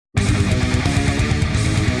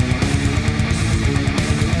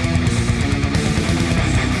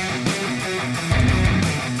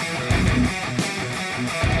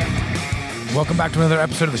Welcome back to another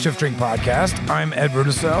episode of the Shift Drink Podcast. I'm Ed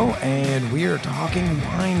Rudiso, and we are talking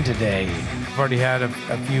wine today. I've already had a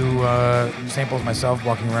few samples myself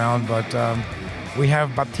walking around, but we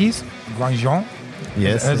have Baptiste Grandjean.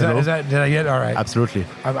 Yes. Did I get it? All right. Absolutely.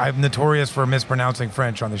 I'm notorious for mispronouncing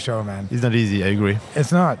French on the show, man. It's not easy, I agree.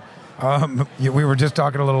 It's not. We were just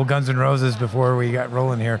talking a little Guns N' Roses before we got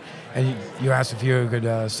rolling here, and you asked if you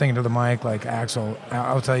could sing into the mic like Axl.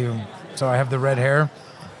 I'll tell you. So I have the red hair.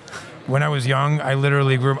 When I was young, I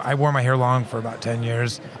wore my hair long for about 10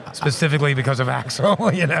 years, specifically because of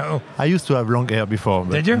Axl, you know. I used to have long hair before.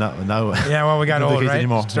 But Did you? Now Yeah, well, we got old, right?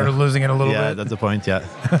 Anymore. Started losing it a little bit. Yeah, that's the point, yeah.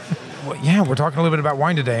 Well, yeah, we're talking a little bit about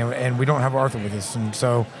wine today, and we don't have Arthur with us. And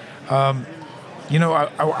so, I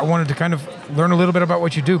wanted to kind of learn a little bit about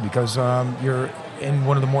what you do, because you're in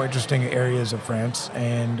one of the more interesting areas of France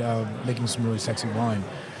and making some really sexy wine.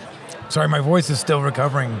 Sorry, my voice is still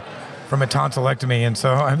recovering from a tonsillectomy, and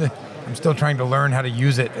so I'm still trying to learn how to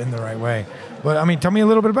use it in the right way. But, I mean, tell me a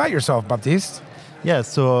little bit about yourself, Baptiste. Yeah,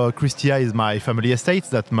 so Cristia is my family estate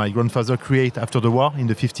that my grandfather created after the war in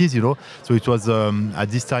the 50s, you know. So it was, at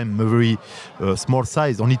this time, a very small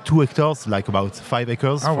size, only 2 hectares, like about 5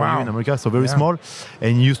 acres you in America, so very small.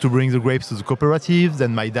 And he used to bring the grapes to the cooperatives.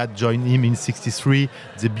 Then my dad joined him in 63.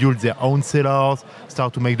 They built their own cellars,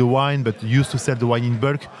 start to make the wine, but used to sell the wine in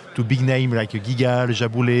bulk to big names like Guigal,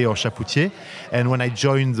 Jaboulet, or Chapoutier. And when I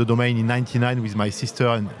joined the domain in 99 with my sister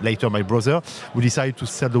and later my brother, we decided to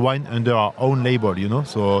sell the wine under our own label, you know.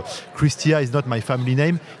 So Cristia is not my family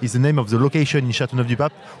name, it's the name of the location in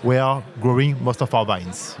Châteauneuf-du-Pape where we are growing most of our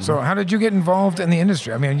vines. So how did you get involved in the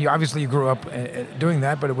industry? I mean, you grew up doing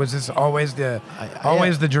that, but was this always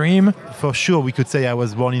the dream? For sure, we could say I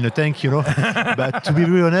was born in a tank, you know. But to be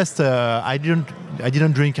really honest, I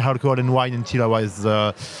didn't drink alcohol and wine until I was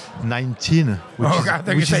 19,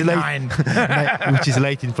 which is late. Which is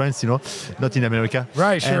late in France, you know, not in America.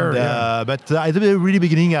 Right, sure. And, But at the really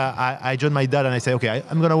beginning, I joined my dad and I said, okay,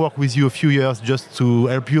 I'm going to work with you a few years just to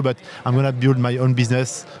help you, but I'm going to build my own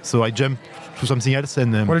business. So I jumped to something else.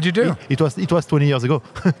 And what did you do? It was 20 years ago.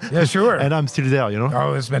 Yeah, sure. And I'm still there, you know.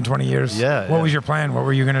 Oh, it's been 20 years. Yeah. What was your plan? What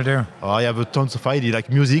were you going to do? I have tons of ideas, like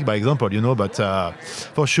music, by example, you know, but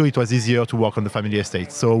for sure it was easier to work on the family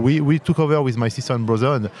estate. So we took over with my sister and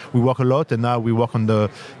brother, and we work a lot, and now we work on the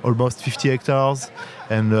almost 50 hectares,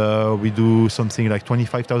 and we do something like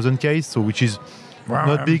 25,000 cases, so which is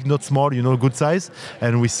not big, not small, you know, good size,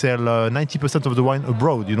 and we sell 90% of the wine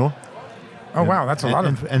abroad, you know. Oh, wow, that's a lot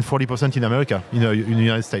of... And 40% in America, in the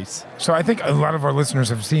United States. So I think a lot of our listeners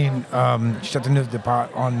have seen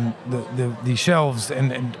Châteauneuf-du-Pape on the shelves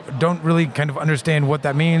and don't really kind of understand what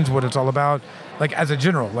that means, what it's all about, like as a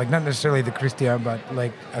general, like not necessarily the Cristia, but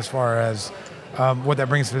like as far as what that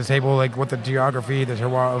brings to the table, like what the geography, the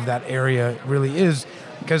terroir of that area really is.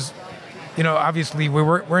 Because, you know, obviously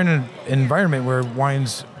we're in an environment where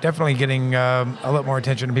wine's definitely getting a lot more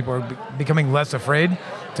attention, and people are becoming less afraid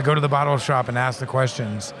to go to the bottle shop and ask the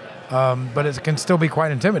questions, but it can still be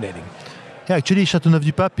quite intimidating. Yeah, actually,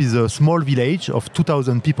 Châteauneuf-du-Pape is a small village of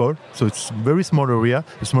 2,000 people, so it's a very small area,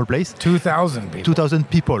 a small place. 2,000 people. 2,000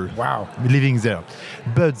 people. Wow. Living there.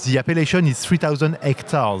 But the appellation is 3,000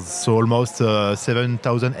 hectares, so almost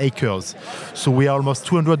 7,000 acres. So we are almost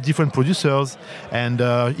 200 different producers, and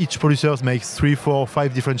each producer makes 3, 4,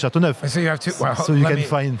 5 different Châteauneuf. So you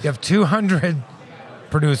have You have 200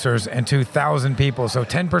 producers and 2,000 people, so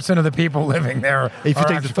 10% of the people living there. If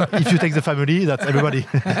you take the family, that's everybody.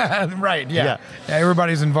 Right? Yeah.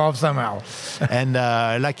 Everybody's involved somehow. And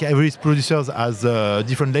like every producer has a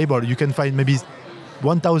different label, you can find maybe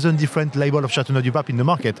 1,000 different labels of Châteauneuf-du-Pape in the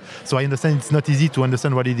market. So I understand it's not easy to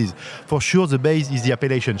understand what it is. For sure, the base is the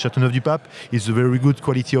appellation. Châteauneuf-du-Pape is a very good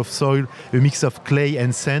quality of soil, a mix of clay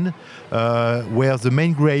and sand, where the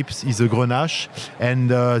main grapes is a Grenache. And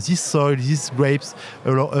this soil, these grapes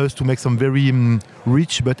allow us to make some very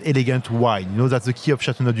rich but elegant wine. You know, that's the key of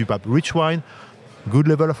Châteauneuf-du-Pape. Rich wine, good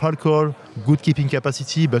level of alcohol, good keeping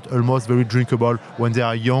capacity, but almost very drinkable when they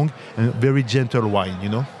are young, and very gentle wine, you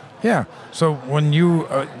know. Yeah. So when you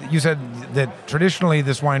said that traditionally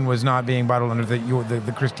this wine was not being bottled under the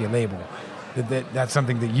Cristia label, that's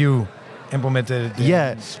something that you implemented.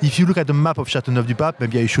 Yeah. If you look at the map of Châteauneuf-du-Pape,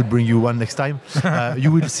 maybe I should bring you one next time.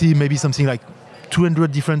 You will see maybe something like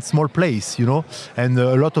 200 different small places, you know, and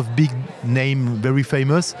a lot of big name, very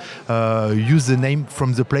famous, use the name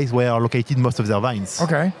from the place where are located most of their vines.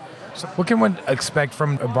 Okay. So what can one expect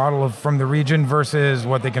from a bottle from the region versus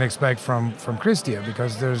what they can expect from Cristia?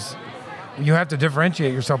 Because you have to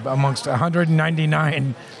differentiate yourself amongst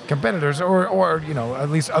 199 competitors, or you know, at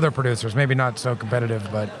least other producers, maybe not so competitive,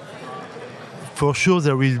 but For sure,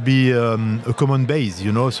 there will be a common base,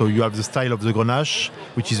 So you have the style of the Grenache,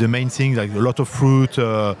 which is the main thing, like a lot of fruit,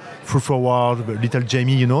 fruit forward, little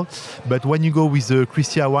Jamie, But when you go with the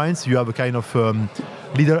Cristia wines, you have a kind of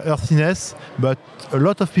little earthiness. But a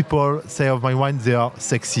lot of people say of my wine, they are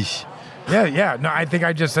sexy. Yeah. No, I think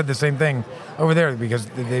I just said the same thing over there because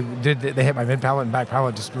they hit my mid palate and back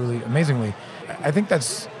palate just really amazingly. I think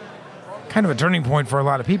that's kind of a turning point for a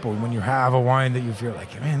lot of people when you have a wine that you feel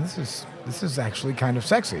like, man, this is actually kind of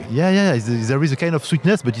sexy. Yeah. There is a kind of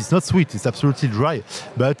sweetness, but it's not sweet. It's absolutely dry.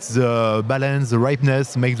 But the balance, the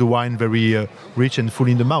ripeness make the wine very rich and full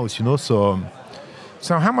in the mouth,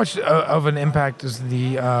 So how much of an impact is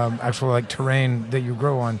the actual terrain that you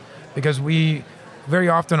grow on? Because we very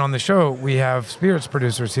often on the show we have spirits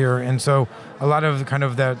producers here, and so a lot of kind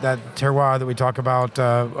of that terroir that we talk about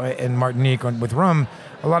in Martinique with rum,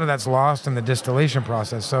 a lot of that's lost in the distillation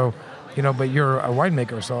process. So, but you're a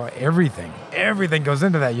winemaker, so everything goes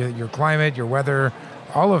into that. Your climate, your weather,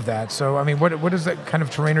 all of that. So, I mean, what is that kind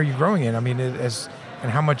of terrain are you growing in? I mean,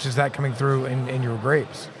 and how much is that coming through in your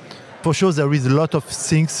grapes? For sure, there is a lot of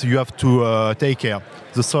things you have to take care.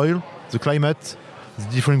 The soil, the climate,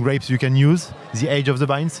 the different grapes you can use, the age of the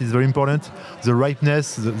vines is very important, the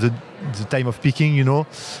ripeness, the time of picking,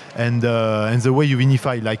 and the way you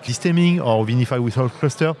vinify, like stemming or vinify with whole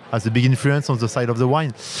cluster, has a big influence on the side of the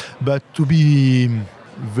wine. But to be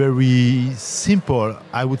very simple,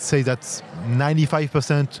 I would say that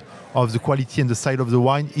 95% of the quality and the style of the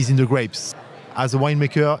wine is in the grapes. As a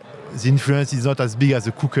winemaker, the influence is not as big as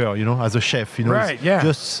a cooker, as a chef, Right, yeah.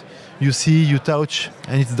 Just you see, you touch,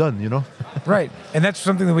 and it's done, Right, and that's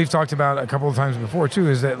something that we've talked about a couple of times before too.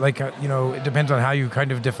 Is that it depends on how you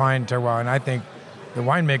kind of define terroir, and I think the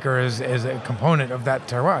winemaker is a component of that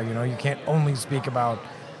terroir. You can't only speak about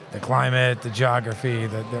the climate, the geography,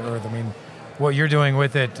 the earth. I mean, what you're doing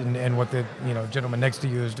with it, and what the gentleman next to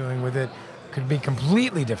you is doing with it, could be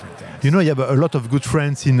completely different things. You have a lot of good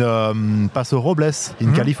friends in Paso Robles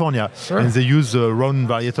in California, sure. And they use round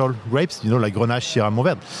varietal grapes, like Grenache, Syrah,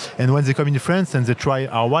 Mourvèdre. And when they come in France and they try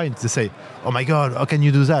our wine, they say, "Oh my God, how can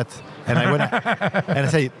you do that?" And I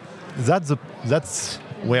say, "That's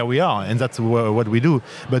where we are, and that's what we do."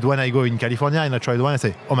 But when I go in California and I try the wine, I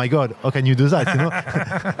say, "Oh my God, how can you do that?"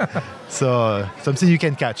 So something you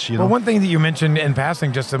can catch. Well, one thing that you mentioned in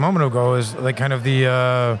passing just a moment ago is like kind of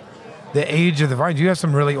the age of the vines. You have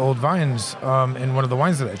some really old vines in one of the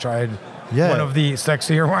wines that I tried. Yeah. One of the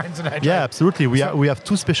sexier wines that I tried. Yeah, absolutely. We have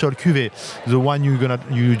two special cuvées. The one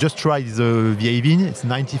you just tried is a Vieille Vigne. It's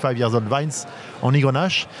 95 years old vines, only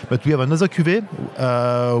Grenache. But we have another cuvée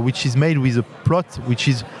which is made with a plot which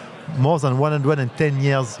is more than 110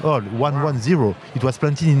 years old. 110. It was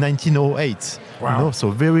planted in 1908. Wow.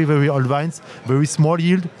 So very, very old vines, very small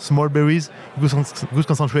yield, small berries, good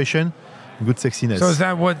concentration. Good sexiness. So is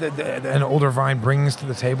that what an older vine brings to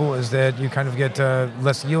the table? Is that you kind of get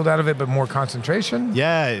less yield out of it, but more concentration?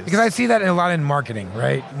 Yeah. Because I see that a lot in marketing,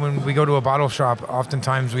 right? When we go to a bottle shop,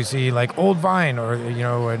 oftentimes we see like old vine, or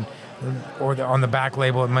on the back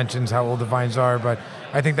label it mentions how old the vines are. But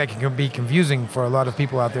I think that can be confusing for a lot of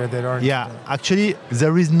people out there that aren't. Yeah, actually,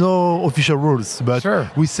 there is no official rules, but sure.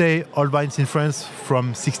 We say old vines in France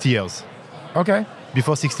from 60 years. Okay.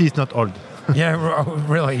 Before 60, it's not old. Yeah,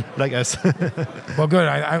 really. Like us. Well, good.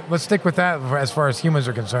 Let's stick with that as far as humans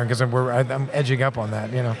are concerned, because I'm edging up on that,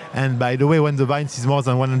 And by the way, when the vines is more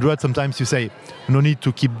than 100, sometimes you say, no need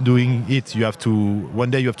to keep doing it. One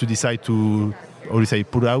day you have to decide to,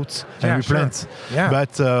 pull out and replant. Sure. Yeah.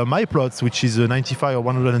 But my plots, which is 95 or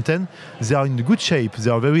 110, they are in good shape. They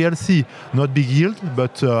are very healthy. Not big yield,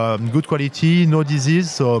 but good quality, no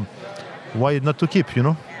disease. So why not to keep,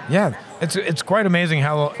 Yeah, it's quite amazing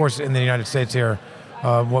how, of course, in the United States here,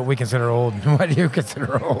 what we consider old, what do you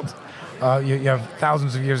consider old? You have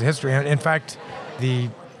thousands of years of history. In fact, the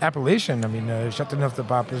appellation,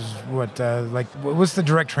 Châteauneuf-du-Pape is what's the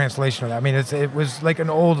direct translation of that? I mean, it was like an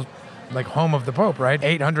old, home of the Pope, right?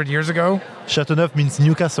 800 years ago? Châteauneuf means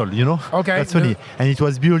Newcastle, Okay. That's funny. And it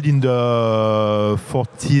was built in the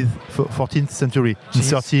 14th century,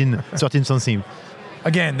 Jeez. in 13 something.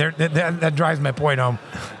 Again, that drives my point home.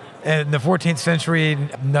 In the 14th century,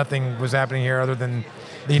 nothing was happening here other than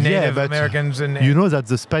the Native Americans. And you know that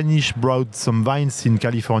the Spanish brought some vines in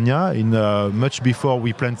California much before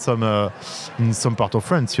we plant some in some part of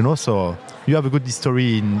France, So you have a good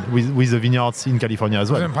history with the vineyards in California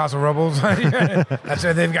as well. In Paso Robles. That's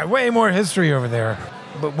why they've got way more history over there.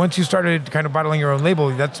 But once you started kind of bottling your own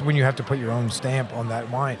label, that's when you have to put your own stamp on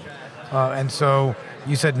that wine. And so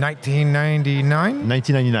you said 1999?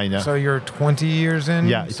 1999, yeah. So you're 20 years in?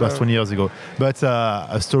 Yeah, it was 20 years ago. But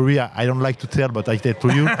a story I don't like to tell, but I tell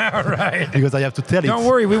to you. Right. Because I have to tell it. Don't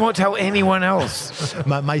worry, we won't tell anyone else.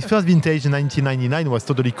 My first vintage in 1999 was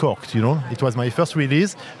totally corked, you know. It was my first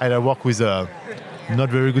release, and I worked with a not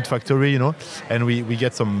very good factory, you know. And we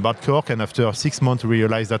get some bad cork, and after 6 months, we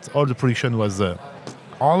realized that all the production was...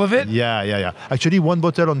 All of it? Yeah. Actually, one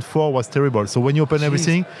bottle on 4 was terrible. So when you open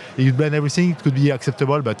everything, you blend everything, it could be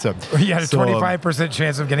acceptable, but... you had a 25%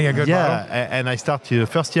 chance of getting a good bottle? Yeah, and I started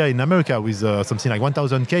first year in America with something like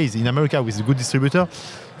 1,000 Ks in America with a good distributor.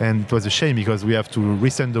 And it was a shame because we have to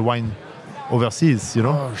resend the wine overseas, you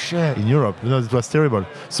know? Oh, shit. In Europe. You know, it was terrible.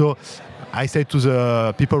 So I said to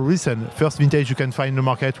the people who listen, first vintage you can find in the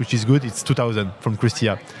market, which is good, it's 2000 from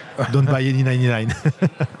Christia. Don't buy any 99.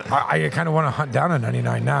 I kind of want to hunt down a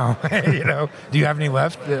 99 now. You know, do you have any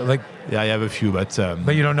left? Yeah, I have a few, but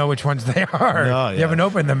you don't know which ones they are. No, you haven't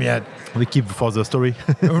opened them yet. We keep for the story.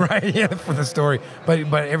 Right, yeah, for the story.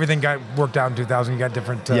 But everything got worked out in 2000. You got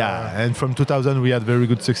different. Yeah, and from 2000 we had very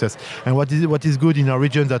good success. And what is good in our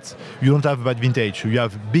region that you don't have bad vintage. You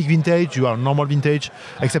have big vintage, you have normal vintage,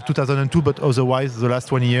 except 2002. But otherwise, the last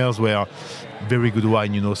 20 years were very good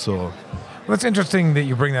wine. You know, so. Well, it's interesting that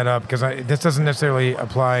you bring that up because this doesn't necessarily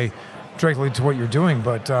apply directly to what you're doing,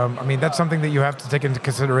 but I mean that's something that you have to take into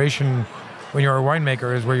consideration when you're a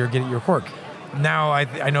winemaker is where you're getting your cork. Now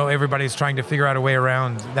I know everybody's trying to figure out a way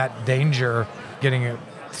around that danger, getting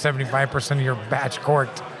 75% of your batch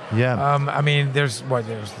corked. Yeah. I mean there's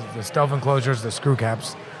the stealth enclosures, the screw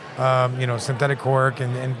caps, synthetic cork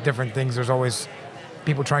and different things. There's always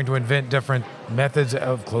people trying to invent different methods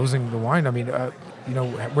of closing the wine. I mean,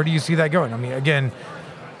 where do you see that going? I mean, again,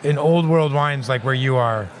 in old world wines like where you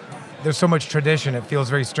are, there's so much tradition. It feels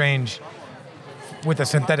very strange with a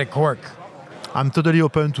synthetic cork. I'm totally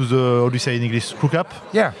open to the, how do you say in English, screw cap.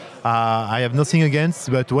 Yeah. I have nothing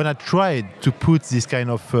against, but when I tried to put this kind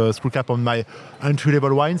of screw cap on my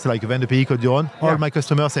entry-level wines, like Vin de Pays, Côte d'Or, all my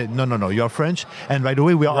customers say, no, you are French. And by the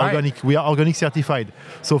way, we are organic. We are organic certified.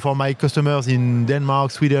 So for my customers in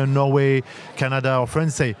Denmark, Sweden, Norway, Canada, or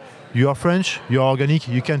France, say, you are French, you are organic,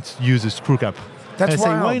 you can't use a screw cap. That's and I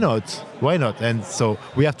say, why not? Why not? And so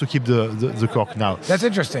we have to keep the cork now. That's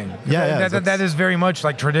interesting. Yeah, that is very much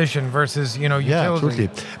like tradition versus, utility. Yeah, absolutely.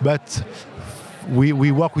 But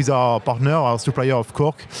we work with our partner, our supplier of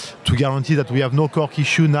cork, to guarantee that we have no cork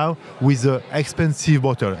issue now with the expensive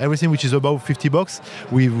bottle. Everything which is above $50,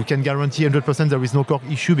 we can guarantee 100% there is no cork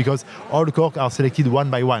issue because all the cork are selected one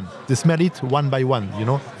by one. They smell it one by one, you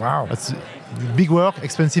know? Wow. That's big work,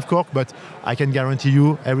 expensive cork, but I can guarantee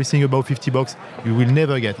you everything above $50 you will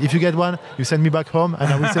never get. If you get one, you send me back home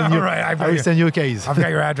and I will send you, I will send you a case. I've got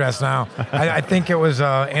your address now. I think it was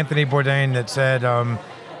Anthony Bourdain that said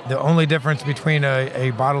the only difference between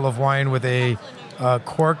a bottle of wine with a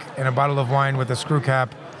cork and a bottle of wine with a screw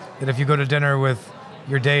cap, that if you go to dinner with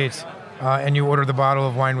your date and you order the bottle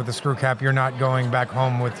of wine with a screw cap, you're not going back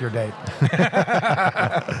home with your date.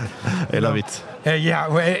 I love it. Yeah,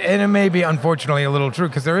 and it may be unfortunately a little true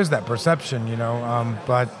because there is that perception,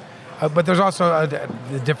 but there's also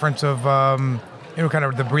the difference of kind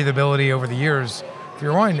of the breathability over the years for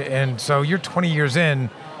your wine, and so you're 20 years in.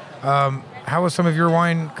 How is some of your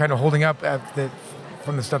wine kind of holding up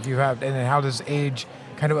from the stuff you have, and how does age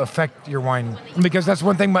kind of affect your wine? Because that's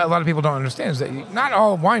one thing a lot of people don't understand is that not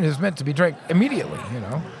all wine is meant to be drank immediately,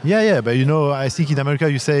 Yeah, but I think in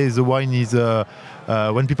America you say the wine is,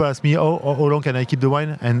 when people ask me, how long can I keep the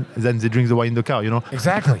wine? And then they drink the wine in the car,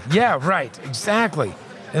 Exactly. Yeah, right. Exactly.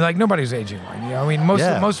 And like nobody's aging wine. I mean,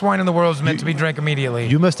 most wine in the world is meant to be drank immediately.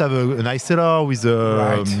 You must have a nice cellar with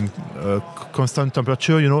a constant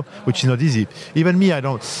temperature, which is not easy. Even me, I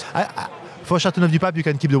don't. For Châteauneuf du Pape, you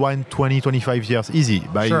can keep the wine 20, 25 years easy.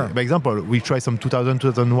 By example, we try some 2000,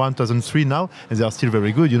 2001, 2003 now, and they are still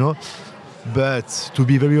very good, But to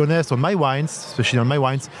be very honest, on my wines, especially on my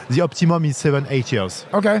wines, the optimum is 7-8 years.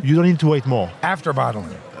 Okay. You don't need to wait more. After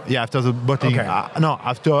bottling. Yeah, after the bottling. Okay.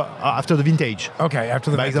 After the vintage. Okay, after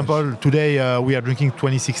the vintage. By example, today we are drinking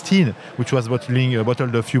 2016, which was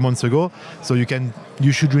bottled a few months ago. So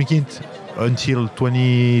you should drink it until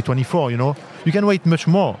 2024. You can wait much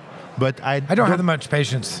more. But I don't have much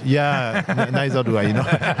patience. Yeah, neither do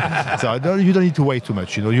I. So you don't need to wait too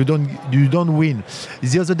much. You don't win.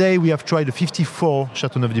 The other day we have tried a 54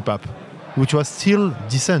 Châteauneuf du Pape, which was still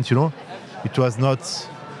decent. It was not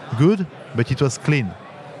good, but it was clean.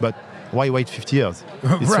 But why wait 50 years?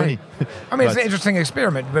 It's right. funny. I mean, it's an interesting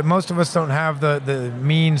experiment, but most of us don't have the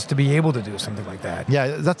means to be able to do something like that.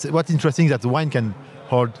 Yeah, that's what's interesting, that the wine can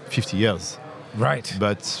hold 50 years. Right.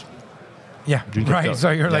 But Yeah, Drink right. after. So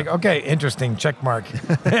you're Yeah. like, okay, interesting, check mark.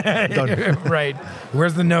 Right.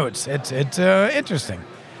 Where's the notes? It's interesting.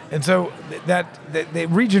 And so the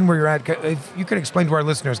region where you're at, if you could explain to our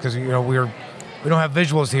listeners, because we don't have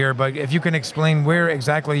visuals here, but if you can explain where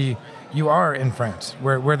exactly you are in France,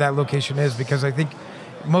 where that location is, because I think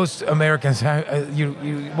most Americans you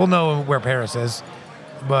will know where Paris is.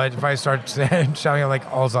 But if I start shouting out like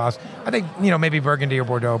Alsace, I think maybe Burgundy or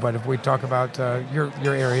Bordeaux. But if we talk about your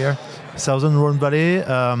area, Southern Rhone Valley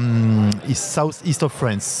is southeast of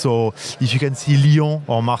France. So if you can see Lyon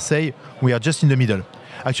or Marseille, we are just in the middle.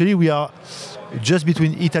 Actually, we are just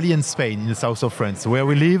between Italy and Spain in the south of France. Where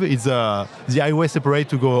we live is the highway separate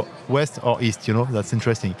to go west or east. That's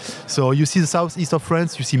interesting. So you see the southeast of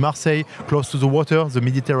France, you see Marseille, close to the water, the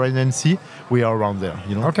Mediterranean Sea. We are around there.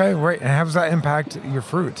 Okay, right. And how does that impact your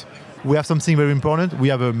fruit? We have something very important. We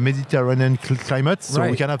have a Mediterranean climate, so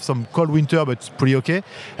we can have some cold winter, but it's pretty okay,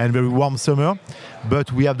 and very warm summer.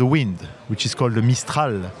 But we have the wind, which is called the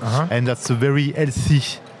Mistral, and that's a very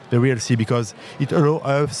healthy because it allows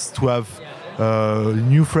us to have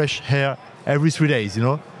new fresh air every 3 days.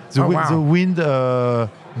 The wind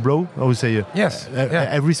blow, I would say. Yes.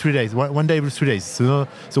 Every 3 days, one day every 3 days. So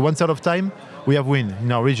 1/3 of time we have wind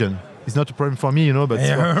in our region. It's not a problem for me, but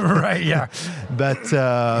right, yeah. But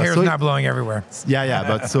hair's not blowing everywhere. Yeah.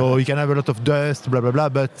 But so you can have a lot of dust, blah blah blah.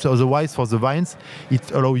 But otherwise, for the vines,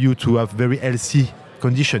 it allows you to have very healthy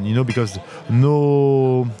condition, because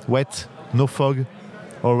no wet, no fog,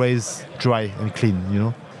 always dry and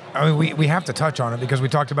clean, I mean, we have to touch on it because we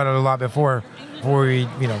talked about it a lot before we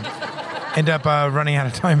end up running out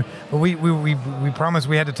of time. But we promised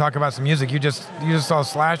we had to talk about some music. You just saw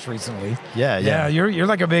Slash recently. Yeah. You're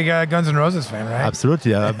like a big Guns N' Roses fan, right?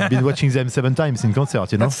 Absolutely. I've been watching them 7 times in concert.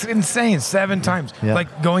 That's insane. 7 times. Yeah.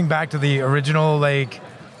 Like going back to the original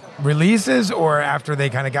releases, or after they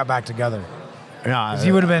kind of got back together. Yeah.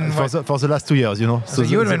 You would have been for the last 2 years. So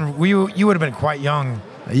you would have been you would have been quite young.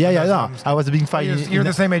 Yeah. No, I was a big fan. You're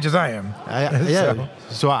the same age as I am.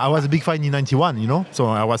 So I was a big fan in '91. So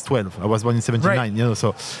I was 12. I was born in '79. Right.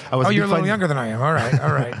 So I was. You're a little younger than I am. All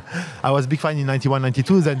right. I was a big fan in '91,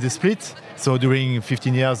 '92. Then they split. So during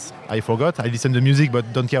 15 years, I forgot. I listened to music,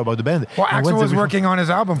 but don't care about the band. Well, Axl was working on his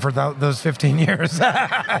album for those 15 years.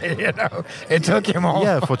 It took him all.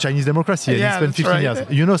 Yeah, for Chinese democracy. Yeah, he spent 15 right.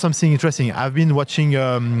 years. Something interesting. I've been watching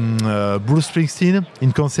Bruce Springsteen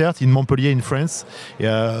in concert in Montpellier in France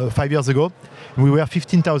 5 years ago. We were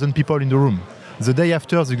 15,000 people in the room. The day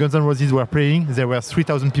after the Guns N' Roses were playing, there were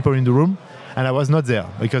 3,000 people in the room, and I was not there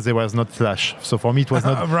because there was not Slash. So for me, it was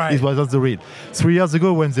not. Right. It was not the real. 3 years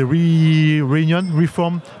ago, when the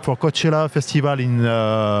reformed for Coachella Festival in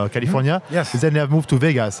California, Yes. then they have moved to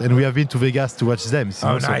Vegas, and we have been to Vegas to watch them.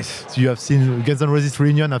 Nice. So you have seen Guns N' Roses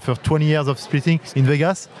reunion after 20 years of splitting in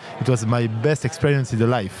Vegas. It was my best experience in the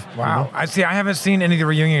life. Wow. I haven't seen any of the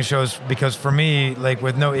reunion shows because for me,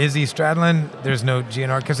 with no Izzy Stradlin, there's no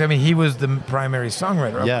GNR. Because, he was the primary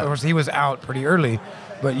songwriter. Yeah. Of course, he was out pretty early.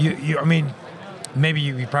 But maybe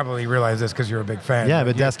you probably realize this because you're a big fan. Yeah,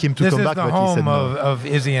 but they asked him to come back, This but is he the said home no. of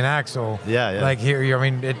Izzy and Axl. Yeah.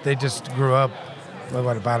 Here, they just grew up,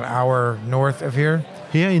 about an hour north of here?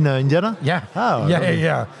 Here in Indiana? Yeah. Oh,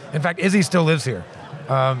 yeah. In fact, Izzy still lives here.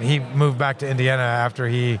 He moved back to Indiana after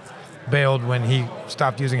he bailed when he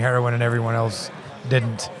stopped using heroin and everyone else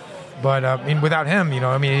didn't. But without him, he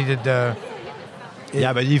did.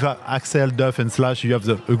 But if Axl, Duff, and Slash, you have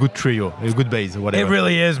a good trio, a good base, whatever. It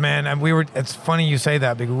really is, man. And it's funny you say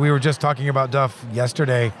that because we were just talking about Duff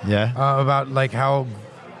yesterday. Yeah. About how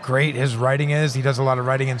great his writing is. He does a lot of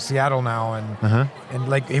writing in Seattle now, and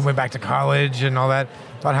he went back to college and all that.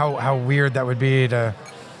 Thought how weird that would be to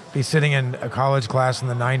be sitting in a college class in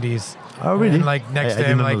the '90s. Oh, really? And next to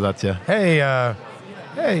him, didn't know that, yeah.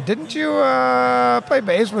 Hey, didn't you play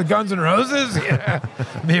bass with Guns N' Roses? Yeah,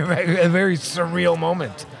 be a very surreal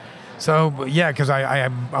moment. So yeah, because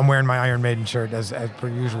I'm wearing my Iron Maiden shirt as per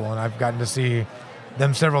usual, and I've gotten to see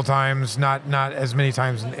them several times, not as many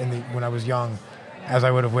times when I was young as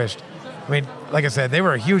I would have wished. Like I said, they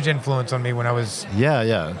were a huge influence on me when I was.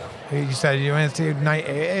 Yeah. You said you went to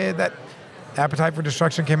that Appetite for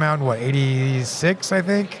Destruction came out in '86, I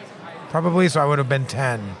think, probably. So I would have been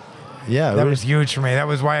 10. Yeah, that was huge for me. That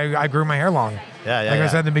was why I grew my hair long. I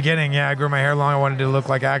said in the beginning, I grew my hair long. I wanted to look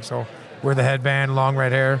like Axl, wear the headband, long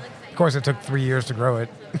red hair. Of course, it took 3 years to grow it.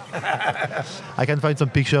 I can find some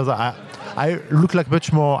pictures. I look like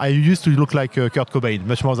much more. I used to look like Kurt Cobain,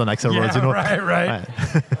 much more than Axl Rose. Right.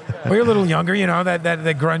 Well, you're a little younger, that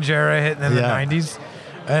the grunge era hit in the '90s.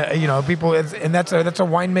 People, and that's a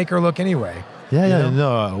winemaker look anyway. Yeah.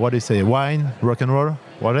 No, what do you say? Wine, rock and roll.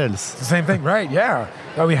 What else? The same thing, right? Yeah.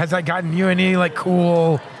 I mean, has that gotten you any like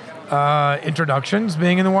cool introductions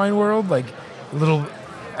being in the wine world? Like little.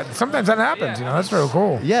 Sometimes that happens, you know. That's real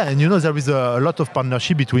cool. Yeah, and you know there is a lot of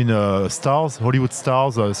partnership between stars, Hollywood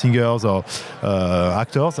stars, singers, or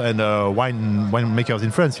actors, and winemakers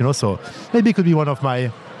in France. You know, so maybe it could be one of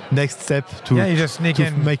my next step to you just sneak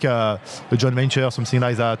in, make a joint venture, something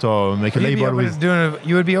like that, or make a label with.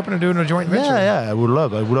 You would be open to doing a joint venture. Yeah, I would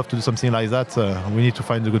love to do something like that. We need to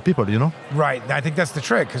find the good people, you know. Right. I think that's the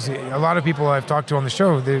trick, because a lot of people I've talked to on the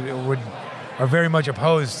show are very much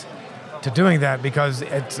opposed to doing that, because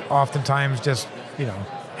it's oftentimes just, you know,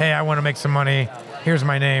 hey, I want to make some money. Here's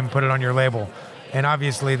my name. Put it on your label. And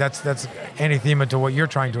obviously that's anathema to what you're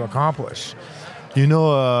trying to accomplish. You know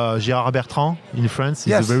Gérard Bertrand in France?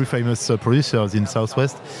 He's Yes. a very famous producer in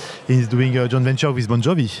Southwest. He's doing a joint venture with Bon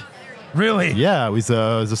Jovi. Really? Yeah, with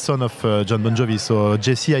the son of John Bon Jovi. So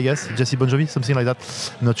Jesse, I guess. Jesse Bon Jovi, something like that.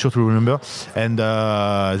 Not sure to remember. And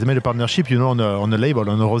they made a partnership, you know, on a label,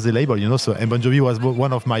 on a Rosé label, you know. So, and Bon Jovi was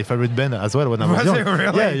one of my favorite bands as well when I was Was young. it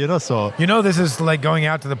really? Yeah, you know, so. You know, this is like going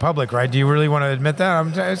out to the public, right? Do you really want to admit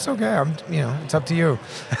that? It's okay. It's up to you.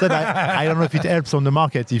 But I don't know if it helps on the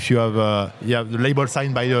market if you have the label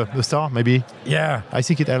signed by the star, maybe. Yeah. I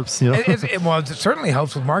think it helps, you know. It certainly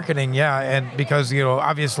helps with marketing, yeah, and because, you know,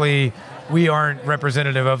 obviously we aren't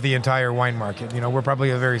representative of the entire wine market. You know, we're probably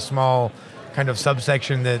a very small kind of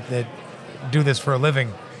subsection that do this for a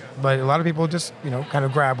living, but a lot of people just, you know, kind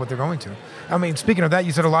of grab what they're going to. I mean, speaking of that,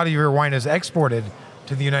 you said a lot of your wine is exported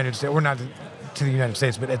to the United States, or not to the United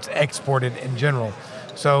States, but it's exported in general.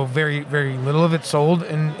 So very, very little of it sold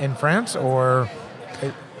in France, or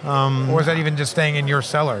is that even just staying in your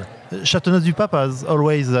cellar? Châteauneuf-du-Pape has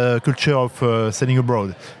always a culture of selling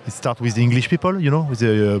abroad. It starts with the English people, you know, with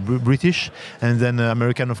the British, and then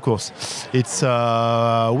American, of course. It's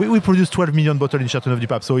we produce 12 million bottles in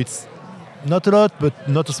Châteauneuf-du-Pape, so it's not a lot, but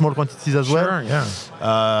not a small quantities as well. Sure,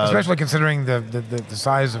 yeah. Especially considering the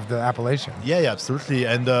size of the appellation. Yeah, absolutely.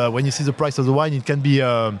 And when you see the price of the wine, it can be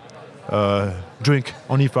drink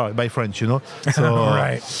only by French, you know. So,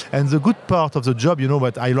 right. And the good part of the job, you know,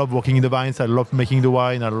 but I love working in the vines, I love making the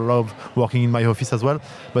wine, I love working in my office as well,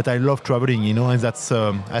 but I love traveling, you know, and that's,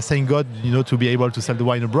 I thank God, you know, to be able to sell the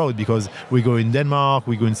wine abroad, because we go in Denmark,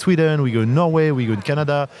 we go in Sweden, we go in Norway, we go in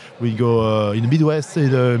Canada, we go in the Midwest, in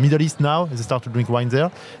the Middle East now, they start to drink wine there,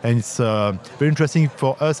 and it's very interesting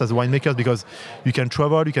for us as winemakers, because you can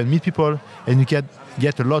travel, you can meet people, and you can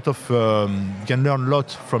get a lot of, you can learn a lot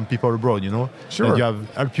from people abroad, you know. Sure. And you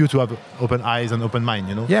help you to have open eyes and open mind,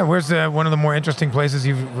 you know. Yeah, where's one of the more interesting places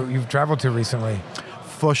you've traveled to recently?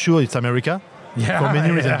 For sure, it's America. Yeah, for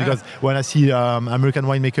many reasons, because when I see American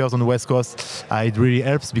winemakers on the West Coast, it really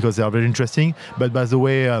helps because they are very interesting. But by the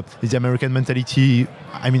way, the American mentality,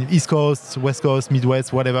 I mean, East Coast, West Coast,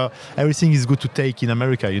 Midwest, whatever, everything is good to take in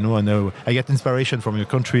America, you know, and I get inspiration from your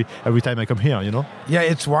country every time I come here, you know. Yeah,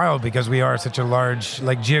 it's wild because we are such a large,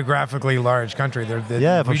 like geographically large country.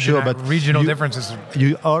 For sure, but regional differences.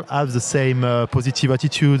 You all have the same positive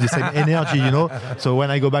attitude, the same energy, you know. So when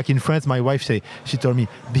I go back in France, my wife she told me,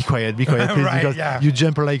 be quiet, please, right, because you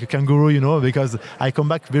jump like a kangaroo, you know, because I come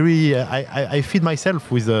back very, I feed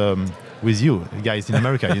myself with you guys in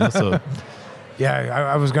America, you know, so.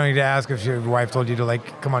 Yeah, I was going to ask if your wife told you to,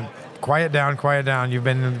 like, come on, quiet down. You've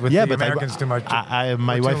been with the Americans too much.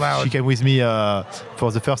 My wife, she came with me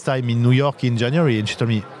for the first time in New York in January, and she told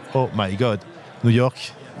me, oh my God, New York.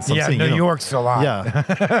 Yeah, New York's a lot. Yeah,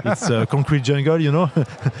 it's a concrete jungle, you know.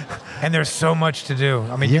 And there's so much to do.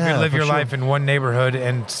 I mean, you can live your life in one neighborhood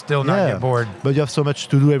and still not get bored. But you have so much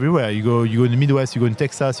to do everywhere. You go in the Midwest, you go in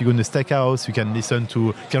Texas, you go in the steakhouse, you can listen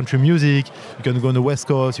to country music, you can go on the West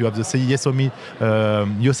Coast, you have the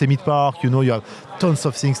Yosemite Park, you know, you have tons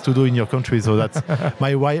of things to do in your country. So that's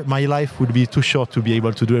my life would be too short to be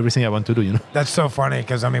able to do everything I want to do, you know. That's so funny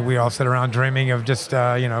because, I mean, we all sit around dreaming of just,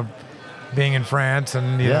 you know, being in France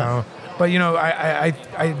and, you know, but, you know, I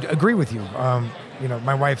agree with you. You know,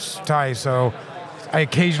 my wife's Thai, so I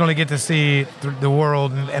occasionally get to see the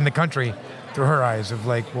world and the country through her eyes of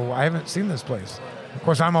like, well, I haven't seen this place. Of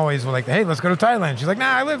course, I'm always like, hey, let's go to Thailand. She's like,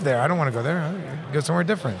 nah, I live there. I don't want to go there. I'll go somewhere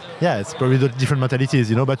different. Yeah, it's probably the different mentalities,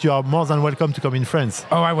 you know, but you are more than welcome to come in France.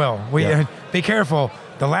 Oh, I will. Be careful.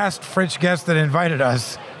 The last French guest that invited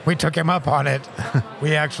us, we took him up on it.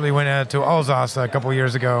 We actually went to Alsace a couple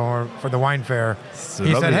years ago for the wine fair.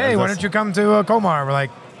 He said, hey, why don't you come to Colmar? We're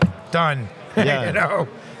like, done. Yeah. You know,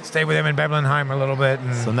 stay with him in Beblenheim a little bit.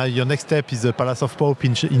 And so now your next step is the Palace of Pope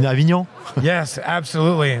in Avignon? Yes,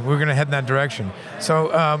 absolutely. We're going to head in that direction.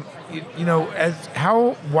 So, you know,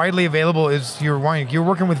 how widely available is your wine? You're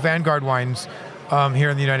working with Vanguard Wines. here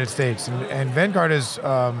in the United States. And Vanguard is,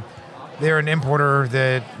 they're an importer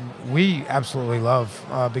that we absolutely love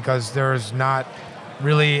because there's not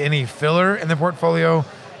really any filler in the portfolio.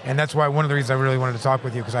 And that's why one of the reasons I really wanted to talk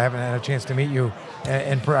with you, because I haven't had a chance to meet you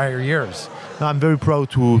in prior years. I'm very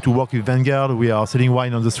proud to work with Vanguard. We are selling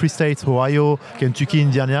wine on the 3 states, Ohio, Kentucky,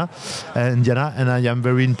 Indiana, and I am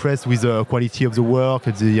very impressed with the quality of the work,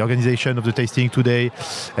 the organization of the tasting today.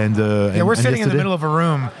 And we're sitting in the middle of a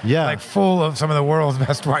room, yeah, like full of some of the world's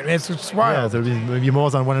best wine. It's wild. Yeah, there is maybe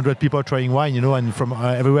more than 100 people trying wine, and from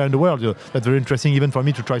everywhere in the world. That's very interesting, even for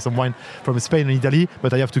me to try some wine from Spain and Italy.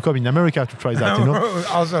 But I have to come in America to try that,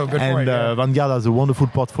 Also, good point. And Vanguard has a wonderful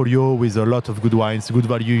portfolio with a lot of good wines, good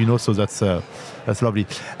value, so that's lovely.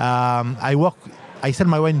 I sell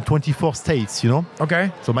my wine in 24 states,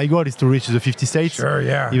 Okay. So my goal is to reach the 50 states. Sure,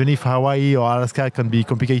 yeah. Even if Hawaii or Alaska can be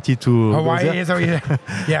complicated to Hawaii is,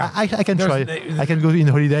 yeah. I can try. I can go in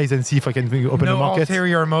holidays and see if I can open a market. No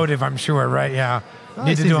ulterior motive, I'm sure, right? Yeah.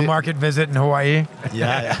 Need to do a market visit in Hawaii.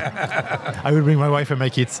 Yeah. I will bring my wife and my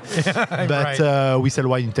kids. But we sell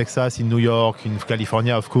wine in Texas, in New York, in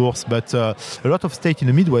California, of course. But a lot of states in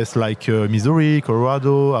the Midwest, like Missouri,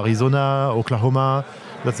 Colorado, Arizona, Oklahoma,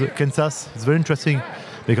 Kansas. It's very interesting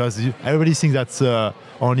because everybody thinks that's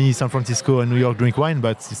only San Francisco and New York drink wine,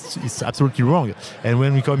 but it's absolutely wrong. And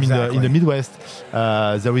when we come in the Midwest,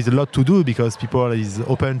 there is a lot to do because people is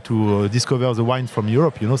open to discover the wines from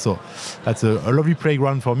Europe, So that's a lovely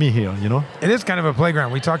playground for me here, It is kind of a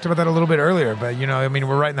playground. We talked about that a little bit earlier, but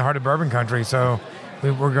we're right in the heart of bourbon country, so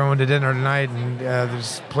we're going to dinner tonight, and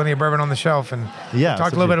there's plenty of bourbon on the shelf. And we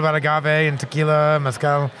talked a little bit about agave and tequila,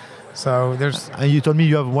 mezcal. So there's. And you told me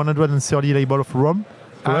you have 130 label of rum.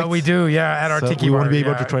 We do, at our tiki bar. We won't be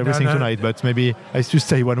able to try everything tonight, but maybe I should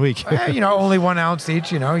stay 1 week. Only 1 ounce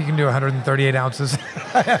each. You can do 138 ounces.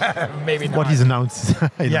 Maybe not. What is an ounce?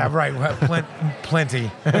 Right.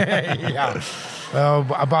 Plenty. Yeah.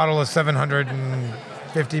 A bottle is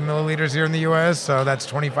 750 milliliters here in the U.S., so that's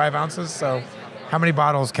 25 ounces. So how many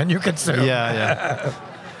bottles can you consume? Yeah.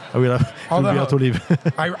 I will be able to leave.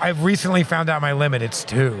 I've recently found out my limit. It's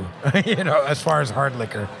 2, as far as hard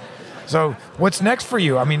liquor. So what's next for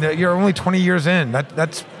you? I mean, you're only 20 years in.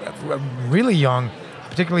 That's really young,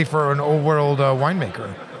 particularly for an old world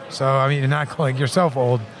winemaker. So, you're not calling yourself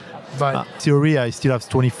old. But theory, I still have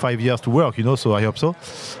 25 years to work, so I hope so.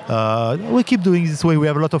 We keep doing this way. We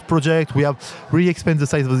have a lot of projects. We have really expanded the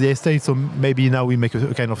size of the estate, so maybe now we make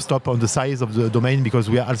a kind of stop on the size of the domain because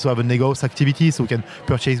we also have a negos activity, so we can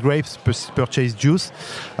purchase grapes, purchase juice.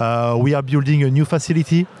 We are building a new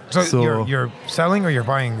facility. So you're selling or you're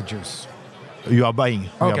buying the juice? You are buying.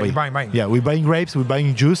 Okay, you're buying. Yeah, we're buying grapes, we're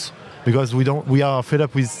buying juice. Because we are fed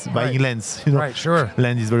up with buying lands, Right, sure.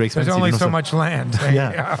 Land is very expensive. There's only so much land.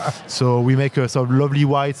 Yeah. So we make some lovely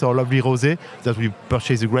whites or lovely rosé that we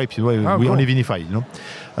purchase the grapes. We only vinify,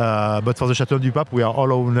 But for the Château du Pape, we are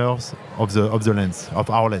all owners of the lands, of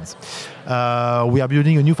our lands. We are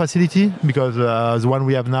building a new facility because the one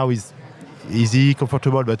we have now is easy,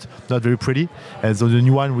 comfortable, but not very pretty. And so the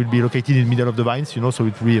new one will be located in the middle of the vines, so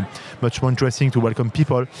it will be much more interesting to welcome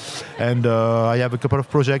people. And I have a couple of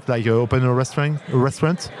projects, like open a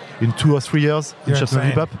restaurant in 2 or 3 years in Château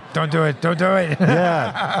du Pape. Don't do it.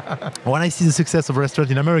 Yeah. When I see the success of a restaurant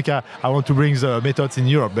in America, I want to bring the methods in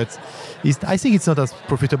Europe. But I think it's not as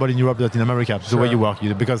profitable in Europe than in America, the way you work.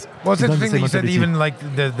 Because it's interesting that you said even like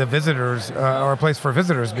the visitors or a place for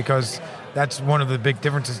visitors, because that's one of the big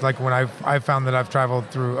differences. Like when I've found that I've traveled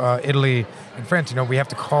through Italy and France, we have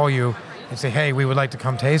to call you and say, hey, we would like to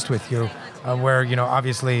come taste with you. Where,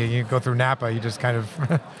 obviously you go through Napa, you just kind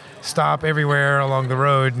of stop everywhere along the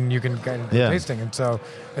road and you can kind of do tasting. And so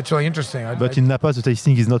it's really interesting. But in Napa, the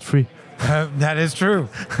tasting is not free. That is true.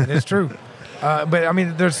 It is true. But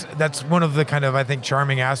that's one of the kind of, I think,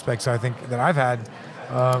 charming aspects I think that I've had.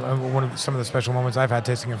 Some of the special moments I've had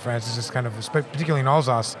tasting in France is just kind of, particularly in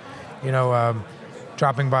Alsace,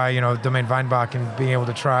 dropping by, Domaine Weinbach and being able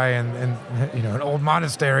to try and an old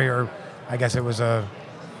monastery, or I guess it was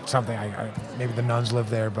something. Maybe the nuns lived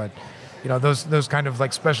there, but those kind of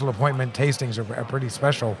like special appointment tastings are pretty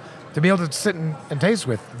special to be able to sit and taste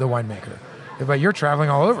with the winemaker. But you're traveling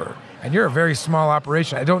all over, and you're a very small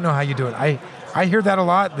operation. I don't know how you do it. I hear that a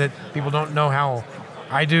lot, that people don't know how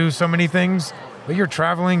I do so many things. But you're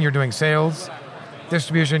traveling, you're doing sales,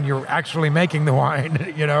 distribution, you're actually making the wine.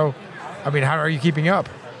 How are you keeping up?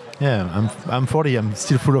 Yeah, I'm 40. I'm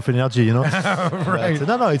still full of energy. Right.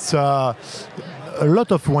 But, no, it's a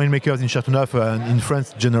lot of winemakers in Châteauneuf and in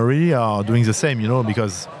France generally are doing the same.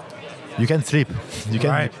 Because you can sleep, you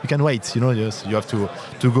can wait. You have to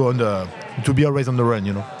go to be always on the run.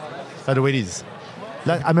 That's the way it is.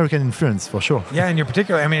 Like American influence for sure. Yeah, and you're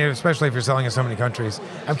particularly, I mean, especially if you're selling in so many countries.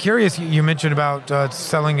 I'm curious, you mentioned about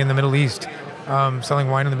selling in the Middle East, selling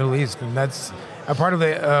wine in the Middle East, and that's a part of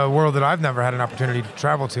the world that I've never had an opportunity to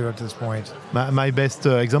travel to at this point. My best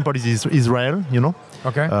example is Israel, you know.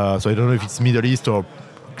 Okay. So I don't know if it's Middle East or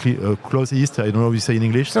close East. I don't know what you say in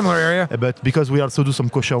English. Similar area. But because we also do some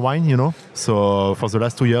kosher wine, you know. So for the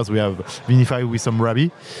last 2 years, we have vinified with some Rabbi.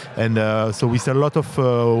 And so we sell a lot of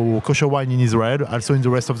kosher wine in Israel, also in the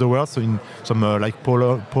rest of the world. So in some like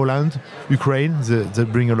Poland, Ukraine, they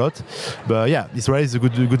bring a lot. But yeah, Israel is a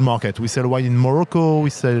good market. We sell wine in Morocco, we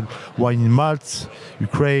sell wine in Malta,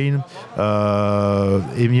 Ukraine,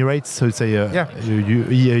 Emirates, so it's UAE.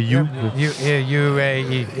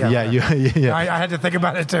 Yeah. I had to think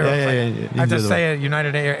about it too. I have to say it,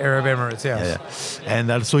 United Arab Emirates, yes. Yeah. And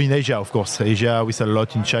also in Asia, of course. Asia, we sell a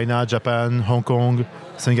lot in China, Japan, Hong Kong,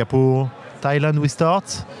 Singapore, Thailand we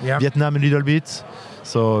start, Vietnam a little bit.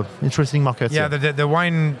 So interesting markets. Yeah, the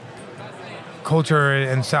wine culture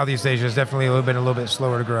in Southeast Asia is definitely a little bit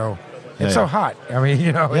slower to grow. It's so hot. I mean,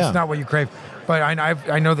 it's not what you crave. But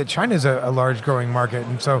I know that China is a large growing market,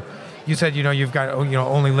 and so you said you've got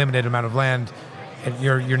only limited amount of land, and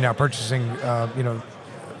you're now purchasing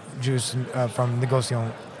juice from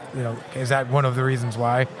Negociant. Is that one of the reasons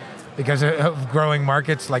why? Because of growing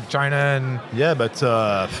markets like China and but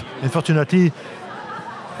unfortunately,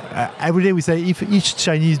 every day we say if each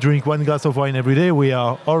Chinese drink one glass of wine every day, we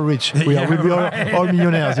are all rich. We'll be all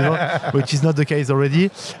millionaires, which is not the case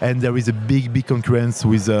already. And there is a big concurrence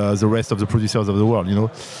with the rest of the producers of the world.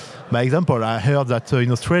 By example, I heard that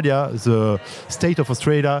in Australia, the state of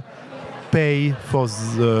Australia pay for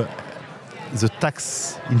the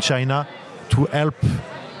tax in China to help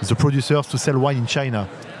the producers to sell wine in China.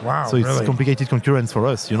 Wow! So it's really? Complicated concurrence for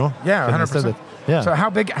us, Yeah, 100%. Yeah. So how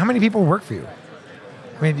many people work for you?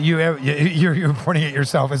 I mean, you're pointing at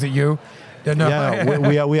yourself. Is it you? No. Yeah,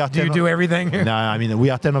 we are. Do you do everything? No, I mean we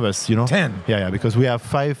are 10 of us. 10. Yeah, because we have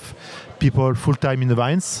 5 people full time in the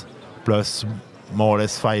vines, plus more or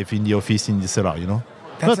less 5 in the office in the cellar.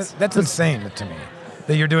 That's insane to me.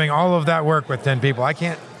 That you're doing all of that work with 10 people. I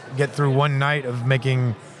can't get through one night of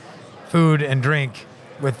making food and drink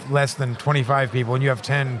with less than 25 people, and you have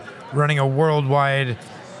 10 running a worldwide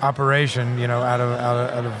operation. Out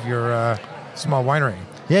of your small winery.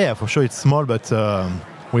 Yeah, for sure it's small, but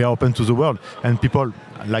we are open to the world, and people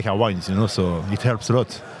like our wines, so it helps a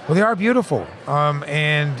lot. Well, they are beautiful,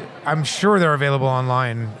 and I'm sure they're available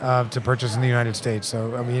online to purchase in the United States.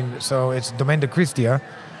 So it's Domaine de Cristia,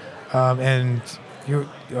 and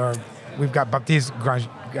we've got Baptiste Grandjean.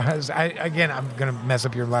 I'm going to mess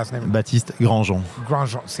up your last name. Baptiste Grandjean.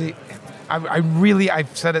 Grandjean. See,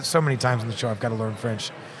 I've said it so many times in the show. I've got to learn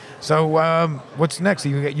French. So what's next?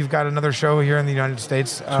 You've got another show here in the United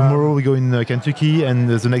States. Tomorrow we go in Kentucky, and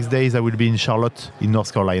the next days I will be in Charlotte in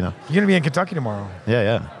North Carolina. You're going to be in Kentucky tomorrow.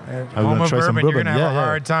 Yeah. I'm home going to of try some bourbon. You're going to have a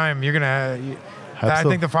hard time. You're going to. I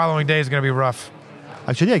think the following day is going to be rough.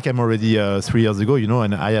 Actually, I came already 3 years ago,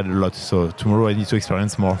 and I had a lot. So tomorrow I need to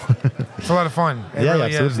experience more. It's a lot of fun. It really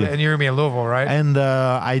absolutely. Is. And you're going to be in Louisville, right? And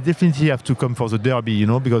I definitely have to come for the Derby,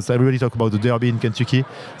 because everybody talk about the Derby in Kentucky.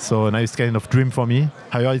 So now it's kind of dream for me.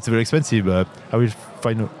 However, it's very expensive, but I will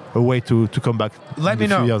find a way to come back. Let me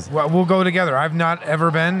know. Well, we'll go together. I've not ever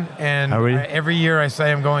been, and every year I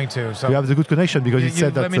say I'm going to. So you have the good connection because you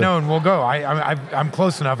said that. Let me know, and we'll go. I'm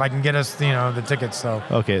close enough. I can get us, the tickets. So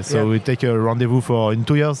okay, so we take a rendezvous for in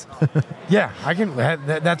 2 years. Yeah, I can.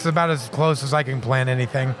 That's about as close as I can plan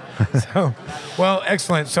anything. So, well,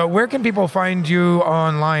 excellent. So, where can people find you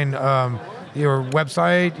online? Your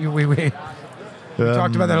website. We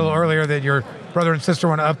talked about that a little earlier. That your brother and sister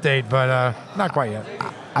want to update, but not quite yet.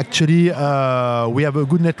 Actually, we have a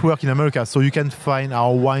good network in America, so you can find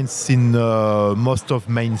our wines in most of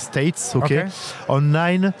main states. Okay.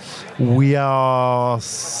 Online, we are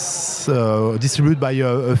distributed by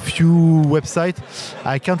a few websites.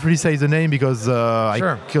 I can't really say the name because I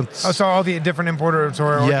can't. Oh, so all the different importers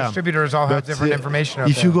or distributors all have different information.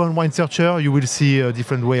 If you go on Wine Searcher, you will see a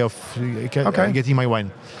different way of getting my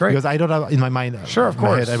wine. Great. Because I don't have in my mind. Sure, of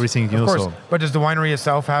course. My head, everything. Of course. So. But does the winery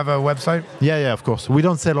itself have a website? Yeah, of course. We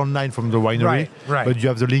don't sell online from the winery, right. But you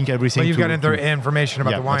have the link, everything. But you've got information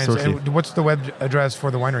about the wines. Absolutely. And what's the web address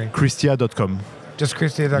for the winery? Cristia.com. Just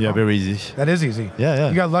Cristia.com? Yeah, very easy. That is easy. Yeah.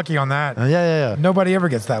 You got lucky on that. Yeah. Nobody ever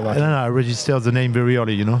gets that lucky. No, I registered the name very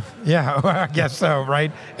early, Yeah, I guess so,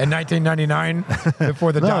 right? In 1999,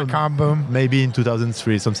 before the dot-com boom? Maybe in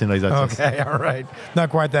 2003, something like that. Okay, all right. Not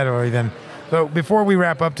quite that early then. So before we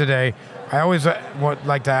wrap up today, I always would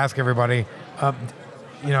like to ask everybody,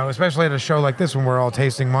 especially at a show like this when we're all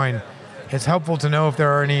tasting wine, it's helpful to know if there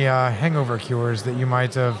are any hangover cures that you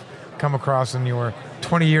might have come across in your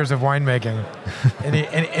 20 years of winemaking.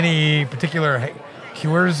 any particular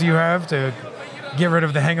cures you have to get rid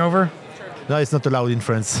of the hangover? No, it's not allowed in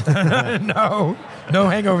France. No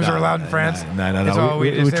hangovers are allowed in France. No.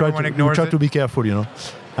 We try to be careful, you know.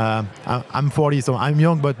 I'm 40, so I'm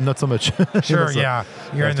young, but not so much. Sure, yeah.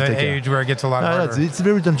 You're in the age where it gets a lot harder. It's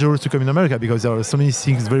very dangerous to come in America because there are so many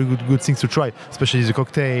things, very good things to try, especially the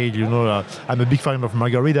cocktail. You know, I'm a big fan of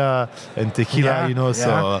margarita and tequila. You know,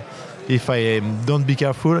 so if I don't be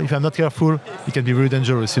careful, if I'm not careful, it can be very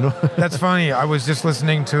dangerous. You know. That's funny. I was just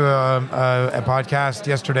listening to a podcast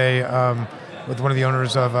yesterday with one of the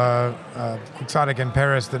owners of Quixotic in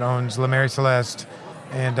Paris that owns La Mary Celeste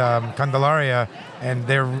and Candelaria, and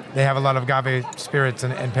they have a lot of agave spirits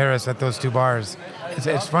in Paris at those two bars.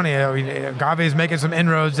 It's funny. I mean, agave is making some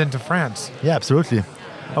inroads into France. Yeah, absolutely.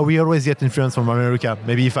 We always get influence from America.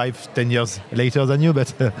 Maybe 5-10 years later than you,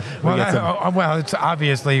 but well, it's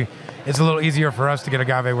obviously it's a little easier for us to get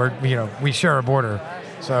agave where we share a border.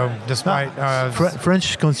 So despite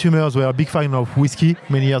French consumers were a big fan of whiskey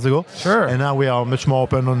many years ago. Sure. And now we are much more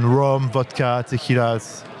open on rum, vodka,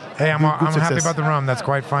 tequilas. Hey, I'm happy about the rum. That's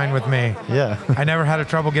quite fine with me. Yeah. I never had a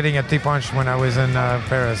trouble getting a T-Punch when I was in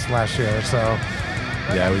Paris last year. So.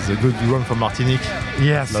 Yeah, it was a good rum from Martinique.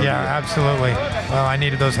 Yes, absolutely. Well, I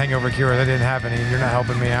needed those hangover cures. I didn't have any. You're not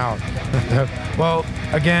helping me out. Well,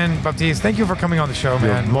 again, Baptiste, thank you for coming on the show,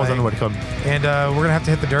 man. You're more than welcome. And we're going to have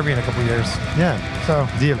to hit the Derby in a couple of years. Yeah. So,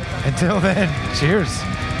 deal. Until then, cheers.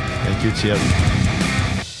 Thank you. Cheers.